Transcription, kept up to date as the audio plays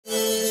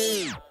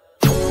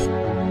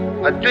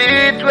I do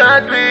it, we a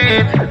do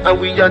it,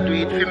 and we a do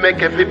it, we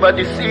make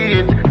everybody see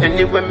it.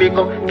 Anywhere me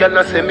go, girl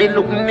a say me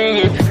look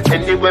neat.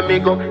 Anywhere me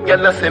go,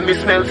 girl a say me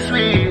smell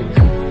sweet.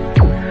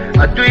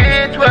 I do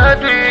it, we a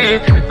do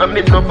it, and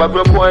me no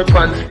bag boy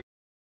pants.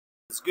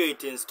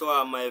 Greetings to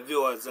all my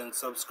viewers and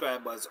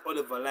subscribers.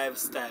 Oliver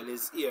Lifestyle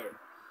is here.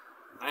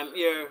 I'm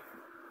here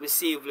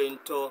this evening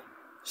to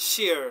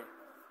share,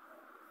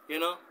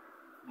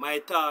 my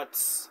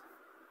thoughts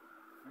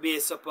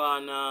based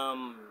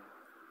upon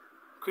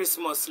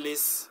Christmas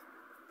list.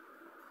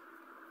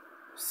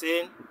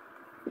 Saying,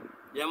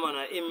 yeah man,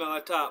 I him I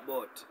talk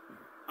about,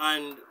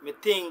 and me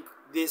think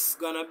this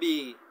gonna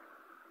be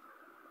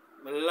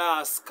my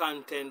last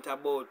content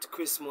about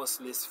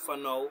Christmas list for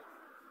now.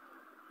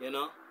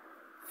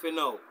 For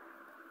now,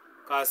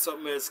 because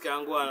something else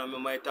can go on and I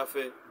might have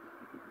to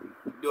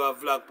do a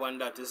vlog on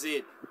that, you see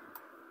it?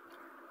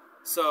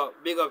 So,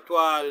 big up to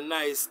all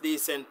nice,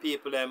 decent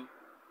people them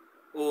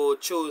who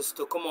choose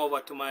to come over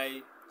to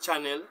my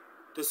channel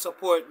to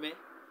support me,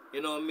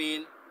 you know what I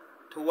mean?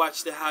 To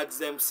watch the ads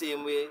them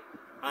same way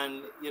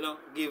and,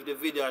 give the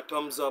video a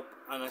thumbs up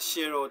and a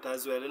share out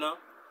as well,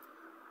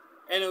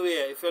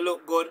 Anyway, if you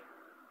look good,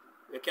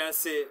 you can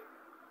see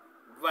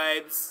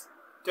Vibes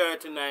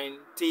 39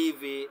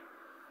 TV.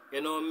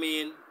 You know what I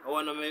mean? I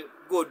want to make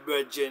good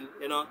virgin,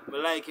 I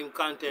like him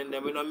content,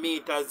 them we don't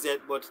meet as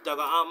yet, but it's going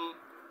to happen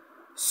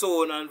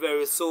soon and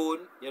very soon,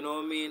 you know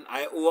what I mean?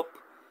 I hope,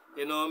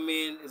 you know what I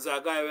mean? It's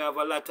a guy we have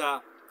a lot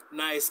of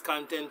nice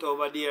content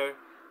over there,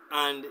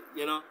 and,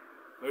 I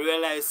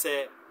realize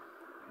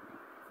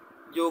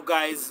you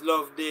guys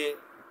love the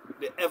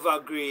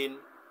evergreen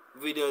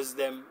videos,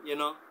 them,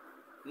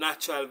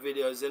 natural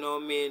videos, you know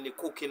what I mean? The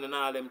cooking and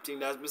all them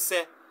things. As me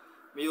say,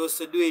 me used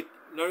to do it.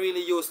 Not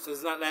really used to,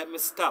 it's not like me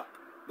stop.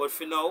 But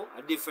for now,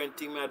 a different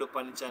thing I do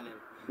on the channel.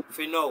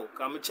 For now,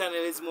 because my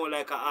channel is more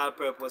like an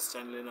all-purpose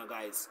channel,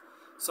 guys.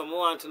 So I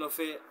want to know if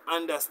you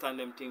understand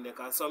them things.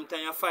 Because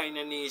sometimes you find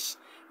a niche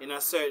in a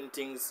certain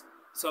things.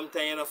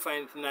 Sometimes you don't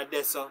find it in a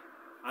desert.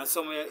 And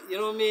somewhere, you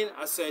know what I mean?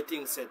 A certain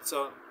thing set.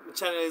 So my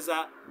channel is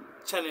a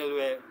channel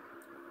where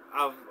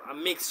I have a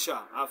mixture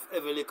of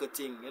every little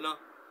thing,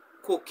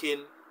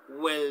 Cooking,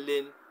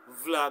 welding,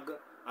 vlog,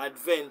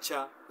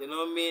 adventure, you know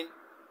what I mean?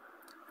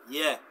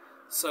 Yeah,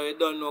 so you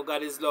don't know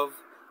God is love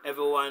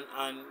everyone,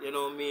 and you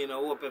know what I mean, I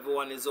hope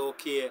everyone is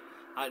okay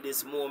at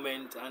this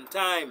moment and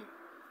time.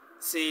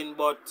 Saying,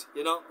 but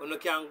you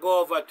can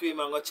go over to him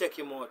and go check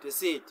him out, you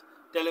see it.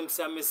 Tell him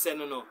some say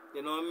no,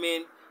 you know what I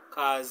mean?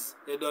 Cause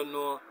you don't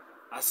know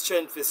a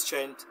strength for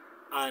strength,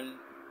 and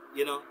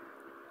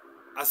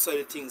I saw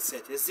the thing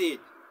set, you see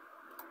it.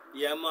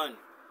 Yeah man.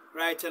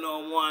 Right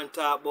now I want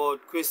to talk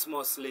about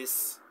Christmas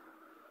list.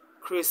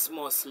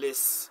 Christmas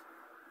list,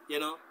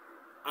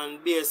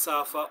 and based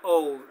off of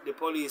how the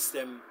police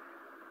them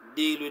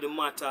deal with the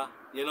matter,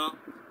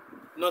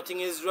 Nothing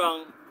is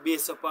wrong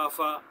based off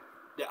of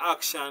the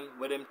action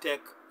where them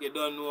take, you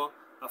don't know,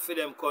 for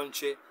them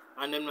country,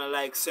 and them not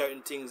like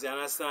certain things, you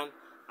understand?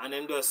 And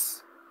them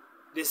just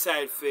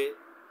decide for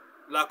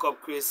lock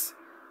up Chris.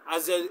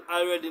 As you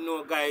already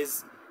know,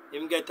 guys,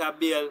 him get a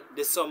bail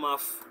the sum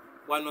of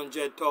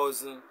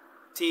 100,000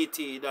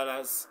 TT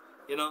dollars,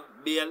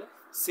 bail,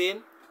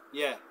 seen?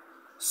 Yeah.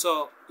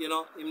 So,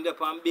 him dey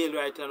on bail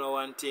right now,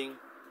 one thing.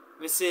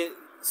 Me say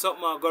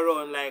something will go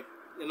around like,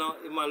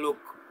 it might look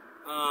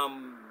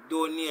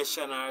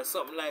donation or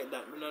something like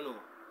that. I don't know.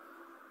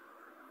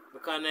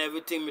 Because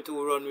everything me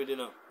to run with,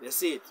 You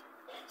see it?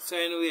 So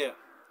anyway,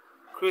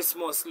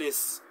 Christmas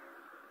list.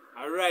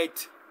 I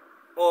write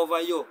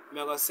over you. I'm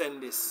going to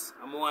send this.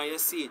 I want you to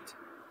see it.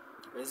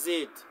 You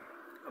see it?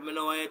 I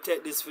don't want you to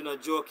take this for no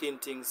joking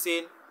thing.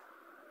 See?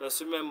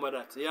 Just remember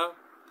that, yeah?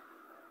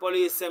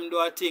 Police them do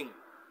a thing.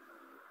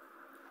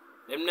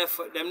 Them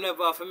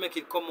never have to make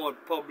it come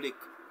out public.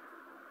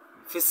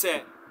 If you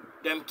say,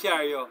 them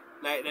carry you,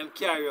 like them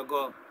carry you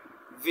go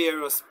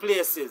various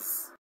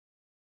places.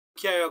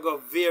 Carry you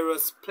go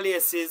various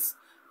places,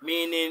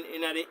 meaning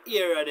in the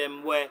area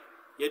them where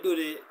you do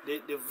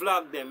the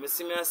vlog them. You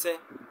see me I say?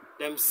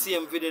 Them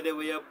same video there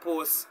where you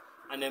post,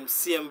 and them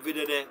same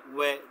video there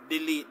where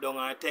delete down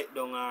or take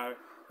down or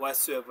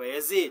whatsoever.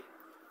 You see it?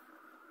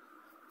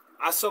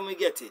 I saw me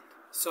get it.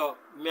 So,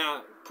 me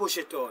push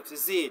it out. You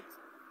see it?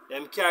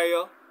 Them carry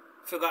you,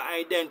 figure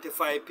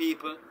identify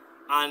people,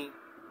 and,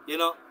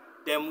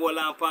 them hold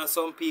on upon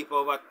some people,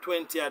 over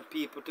 20 odd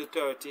people to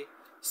 30.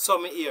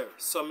 Some here,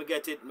 some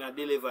get it, me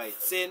deliver it.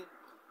 See?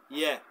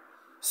 Yeah.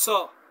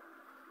 So,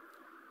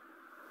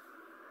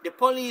 the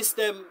police,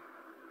 them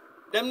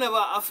never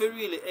have to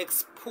really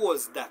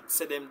expose that,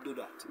 so them do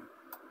that.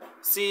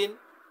 See?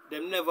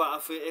 Them never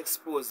have to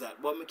expose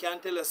that. But me can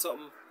tell you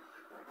something.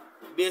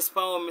 Based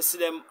on how I see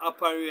them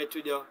operate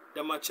with you,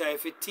 them a try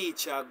to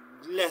teach a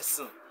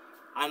lesson,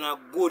 and a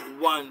good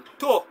one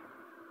too.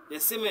 You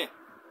see me?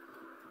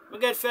 I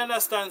get to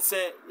understand,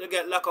 say, you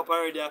get locked up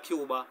already at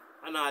Cuba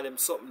and all them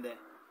something there.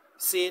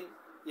 See?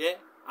 Yeah?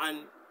 And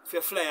if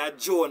you fly a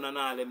drone and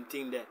all them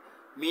thing there.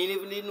 Me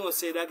even know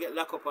say that get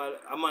locked up,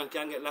 a man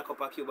can get locked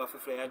up at Cuba if you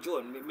fly a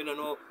drone. Me don't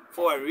know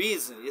for a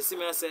reason. You see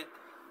me I say?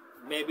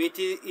 maybe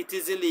it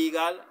is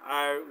illegal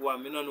or what,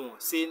 I don't know.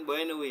 See, but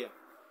anyway,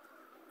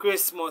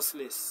 Christmas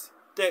list.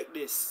 Take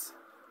this.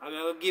 I'm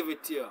going to give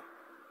it to you.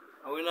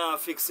 And we now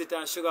fix it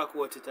and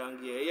sugarcoat it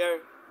and give it here.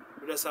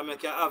 We just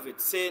make you have it.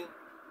 See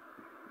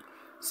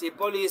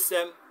police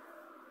them.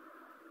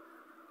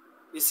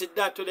 You see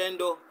that to them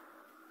though.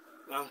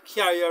 And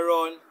carry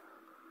around.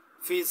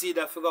 Feels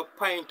either if you go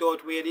point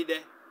out where they there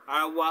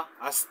or what,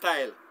 a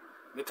style.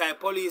 Because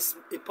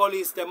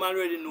police them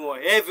already know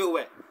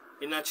everywhere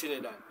in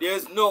Trinidad.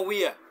 There's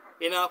nowhere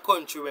in our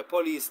country where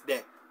police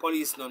there.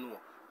 Police don't know.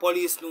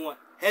 Police know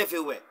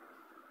everywhere.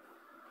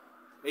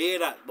 You hear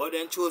that? But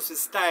them choose to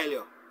style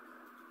you.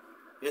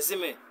 You see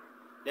me?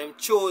 Them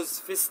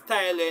choose to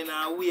style you in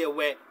a way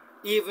where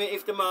even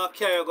if the man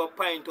carry go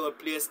point out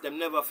place, them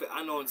never fi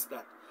announce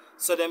that.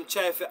 So them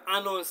try to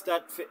announce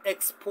that to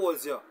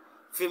expose you.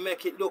 To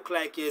make it look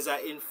like you're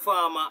an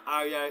informer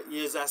or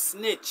you're a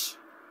snitch.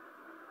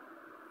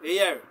 You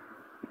hear?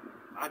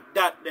 And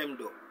that them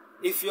do.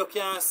 If you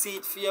can't see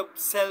it for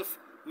yourself,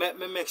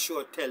 make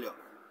sure tell you.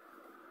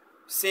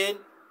 Saying,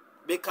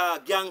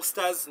 because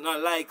gangsters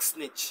not like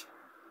snitch.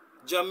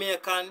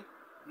 Jamaican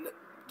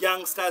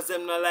gangsters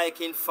them not like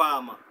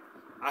informer.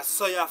 I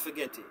saw you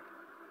forget it.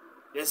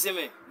 You see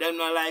me? Them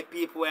not like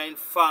people who are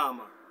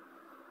informer.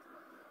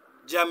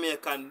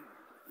 Jamaican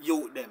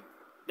youth them.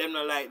 Them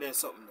not like them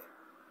something there.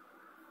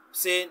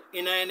 Saying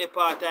in any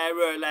part of the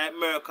world like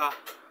America,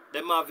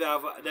 them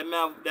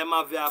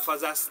have you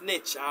as a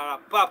snitch or a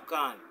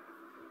popcorn.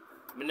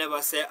 I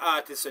never say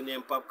artist who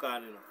name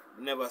popcorn, you know.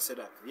 I never say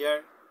that. Yeah?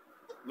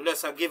 I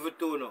just give it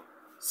to you know.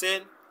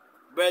 Saying,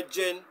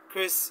 Brethren,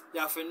 Chris, you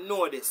have to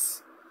know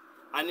this.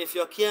 And if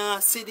you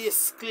can't see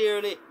this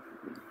clearly,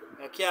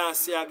 you can't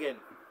see again.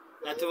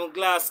 Not even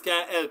glass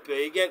can help you.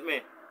 You get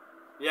me?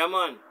 Yeah,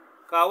 man.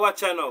 Because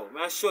watch you now.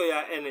 I'll show you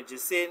energy.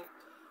 Saying,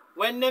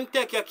 when them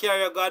take your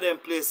carry, you go them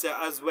place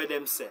as where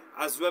them say,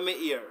 as where me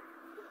hear.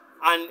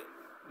 And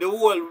the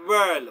whole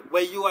world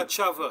where you are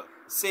travel,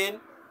 saying,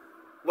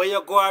 where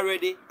you go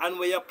already and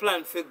where you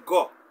plan to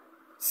go.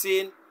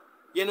 Saying,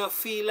 you know,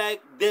 feel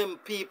like them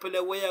people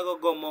that where you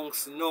go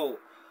amongst now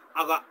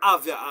are going to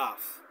have you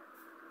off.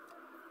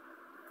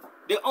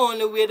 The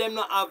only way them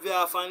not have you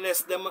off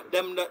unless them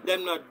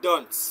not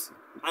dunce.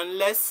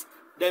 Unless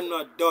them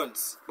not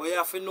dunce. But you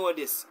have to know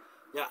this.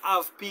 You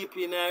have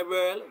people in the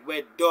world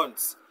where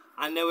dunce.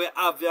 And they will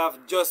have you off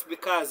just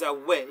because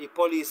of where the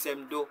police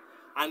them do.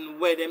 And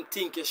where them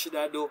think you should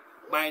have do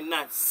by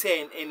not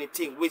saying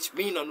anything. Which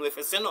me not know if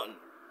you say nothing.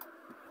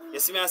 You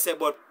see me I say,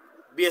 but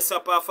based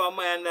upon of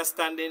my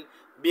understanding,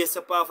 based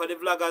upon of the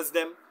vloggers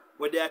them,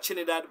 where they are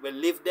Trinidad, we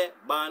live there,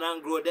 born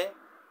and grow there.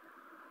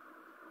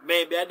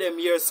 Maybe I them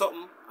hear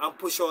something and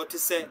push out to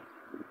say,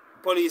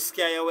 police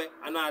carry away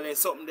and all them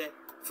something there.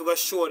 If you go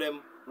show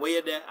them where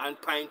you're there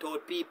and point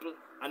out people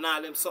and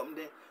all them something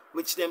there,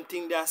 which them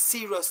think they are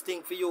serious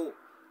thing for you,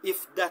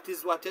 if that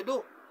is what you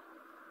do.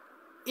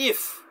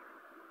 If,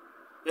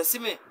 you see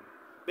me?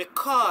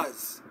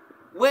 Because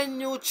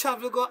when you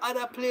travel go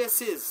other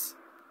places,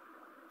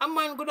 a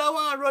man could have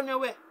want to run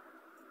away.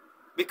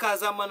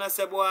 Because a man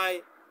say,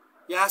 boy,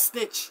 you a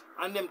snitch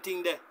and them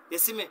thing there. You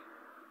see me?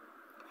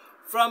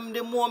 From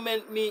the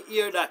moment me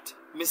hear that,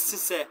 me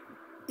say,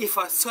 if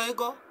I saw you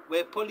go,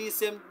 where police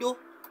them do,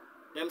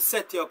 them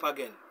set you up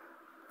again.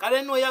 Because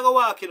they know you go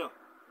walk, you know.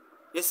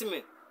 You see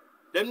me?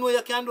 They know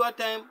you can do a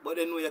time, but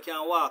they know you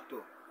can walk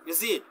too. You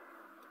see it?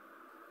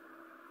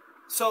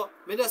 So,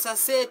 me just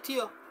say to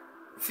you,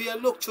 for you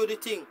look through the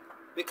thing.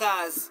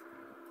 Because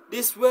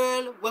this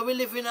world where we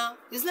live in now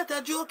is not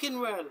a joking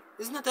world.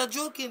 It's not a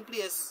joking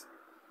place.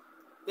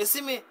 You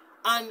see me?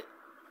 And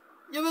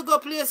you will go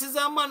places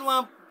and man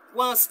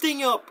want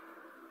sting you up.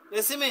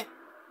 You see me?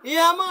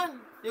 Yeah, man.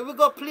 You will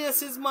go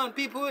places, man.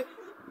 People,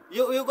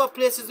 you go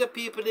places where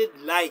people did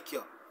like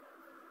you.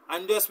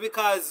 And just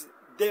because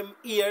them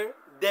hear,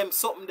 them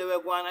something they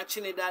were going to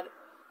Trinidad,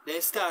 they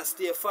start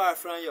stay far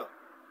from you.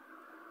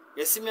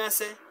 You see me I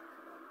say?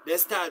 They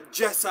start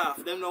dress off.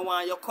 Them don't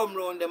want you come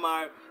round them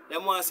or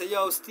them want to say,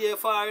 yo, stay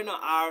far, you know,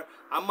 or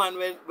a man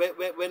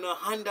when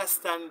don't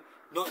understand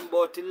nothing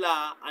about the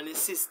law and the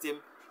system.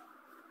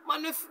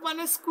 Man, if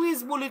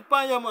squeeze bullet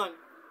pan you, man.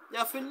 You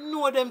have to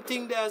know them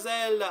things there as a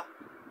elder.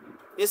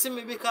 You see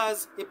me?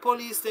 Because the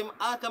police, them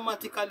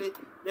automatically,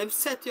 them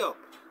set you up.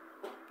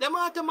 Them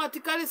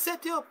automatically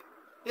set you up.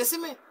 You see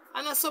me?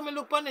 And I saw me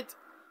look on it.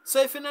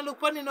 So if you don't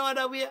look on it no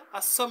other way, I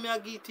saw me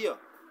give to you.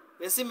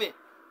 You see me?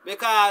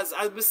 Because,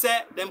 as we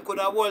said, them could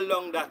have hold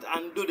long that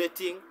and do the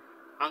thing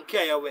and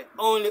carry away.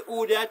 Only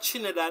who they are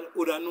Trinidad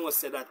would have known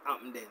say that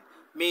happened then.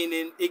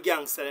 Meaning, a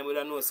gangster them would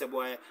have known say,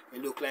 boy,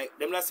 it look like,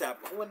 them not say, I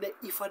wonder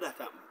if that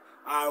happened.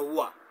 Or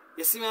what?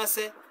 You see me I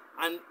say?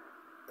 And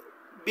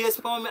based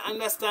upon me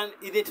understand,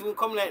 it didn't even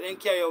come like them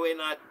carry away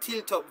in a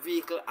tilt-up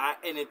vehicle or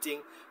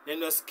anything. They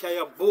just carry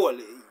a ball.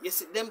 You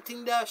see, them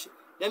think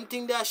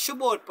they are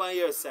shoot out on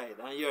your side,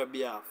 on your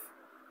behalf.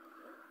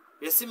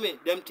 You see me?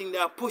 Them think they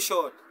are push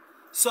out.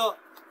 So,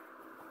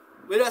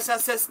 we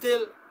just say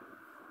still,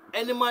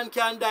 any man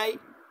can die,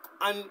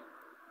 and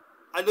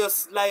I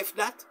just life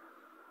that.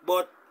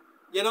 But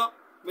you know,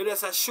 me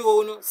just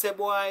show you, say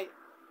boy,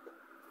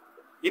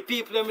 the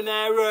people in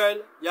the world,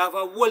 you have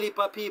a whole heap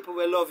of people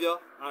who love you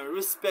and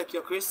respect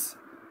you, Chris.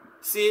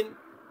 See,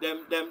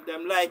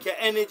 them like your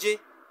energy,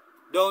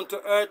 down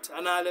to earth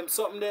and all them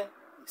something there.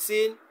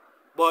 See,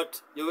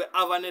 but you will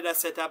have another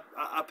set of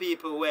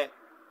people where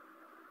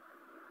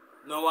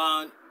no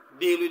one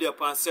deal with you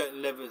upon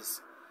certain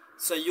levels.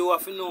 So you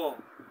have to know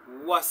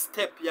what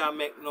step you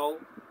make now,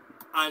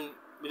 and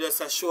we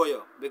just show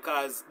you,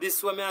 because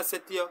this one I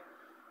said to you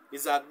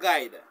is a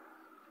guide.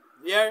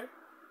 Here,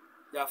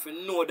 you have to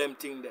know them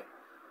things there,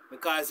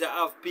 because you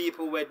have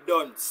people with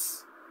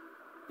dunce.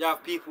 You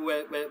have people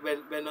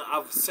who not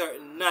have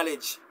certain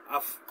knowledge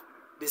of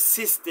the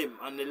system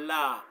and the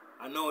law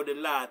and how the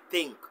law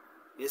think.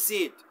 You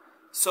see it?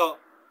 So,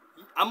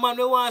 a man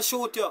will want to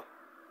shoot you.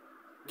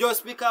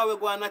 Just because we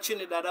go on a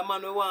Trinidad, a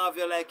man will want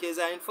to have you like he's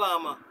an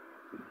informer.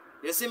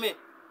 You see me?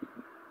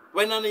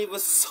 When not even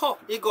so,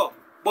 he go.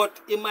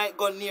 But he might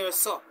go near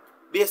so.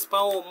 Based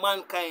on how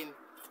mankind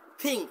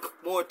think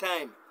more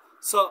time.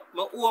 So,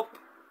 I hope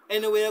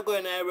anywhere you go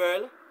in the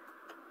world,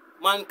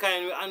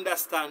 mankind will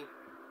understand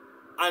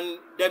and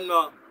them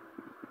not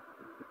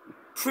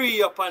pray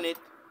upon it,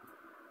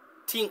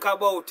 think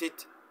about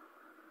it,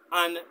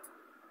 and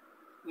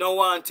no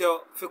want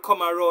you to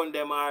come around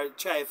them or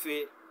try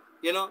to,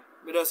 you know,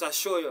 me just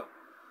show you.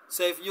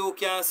 So if you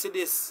can see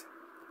this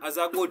as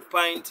a good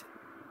point,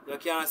 you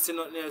can't see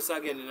nothing else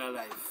again in your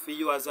life. For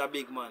you as a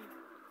big man.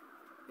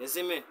 You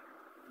see me?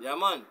 Yeah,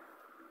 man.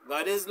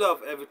 God is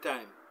love every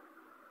time.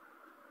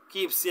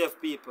 Keep safe,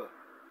 people.